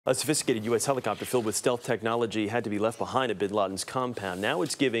A sophisticated U.S. helicopter filled with stealth technology had to be left behind at bin Laden's compound. Now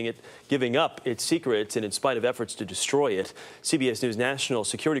it's giving up its secrets, and in spite of efforts to destroy it. CBS News national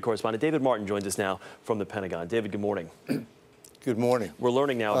security correspondent David Martin joins us now from the Pentagon. David, good morning. Good morning. We're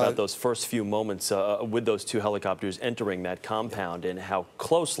learning now about those first few moments with those two helicopters entering that compound and how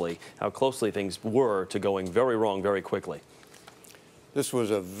closely things were to going very wrong very quickly. This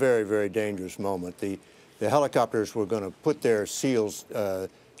was a very, very dangerous moment. The helicopters were going to put their SEALs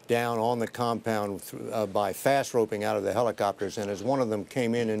down on the compound by fast roping out of the helicopters, and as one of them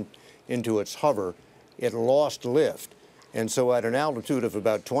came into its hover, it lost lift. And so at an altitude of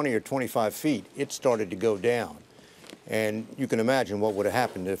about 20 or 25 feet, it started to go down. And you can imagine what would have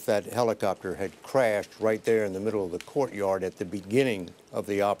happened if that helicopter had crashed right there in the middle of the courtyard at the beginning of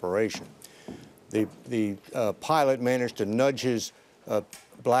the operation. The pilot managed to nudge his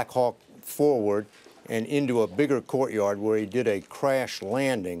Black Hawk forward and into a bigger courtyard where he did a crash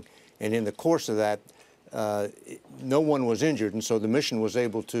landing. And in the course of that, no one was injured, and so the mission was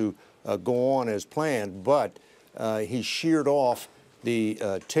able to go on as planned, but he sheared off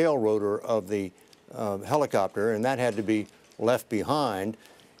the tail rotor of the helicopter, and that had to be left behind,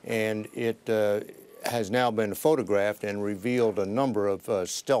 and it has now been photographed and revealed a number of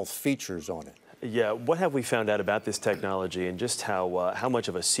stealth features on it. Yeah, what have we found out about this technology, and just how much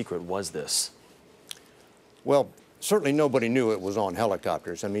of a secret was this? Well, certainly nobody knew it was on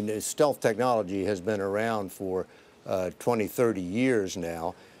helicopters. I mean, stealth technology has been around for 20, 30 years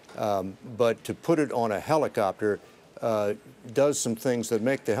now, but to put it on a helicopter does some things that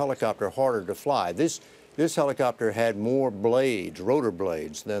make the helicopter harder to fly. This helicopter had more blades, rotor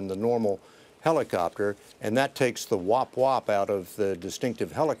blades, than the normal helicopter, and that takes the whop-whop out of the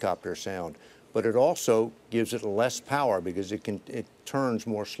distinctive helicopter sound. But it also gives it less power because it turns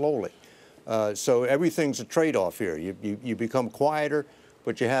more slowly. So everything's a trade-off here. You become quieter,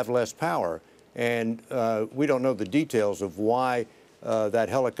 but you have less power. And we don't know the details of why that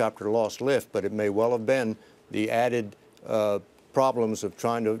helicopter lost lift, but it may well have been the added problems of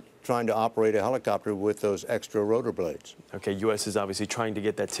trying to operate a helicopter with those extra rotor blades. Okay, U.S. is obviously trying to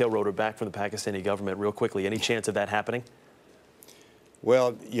get that tail rotor back from the Pakistani government real quickly. Any chance of that happening?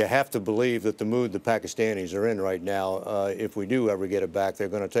 Well, you have to believe that the mood the Pakistanis are in right now, if we do ever get it back, they're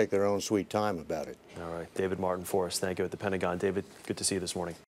going to take their own sweet time about it. All right, David Martin for us. Thank you at the Pentagon. David, good to see you this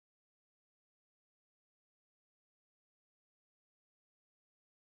morning.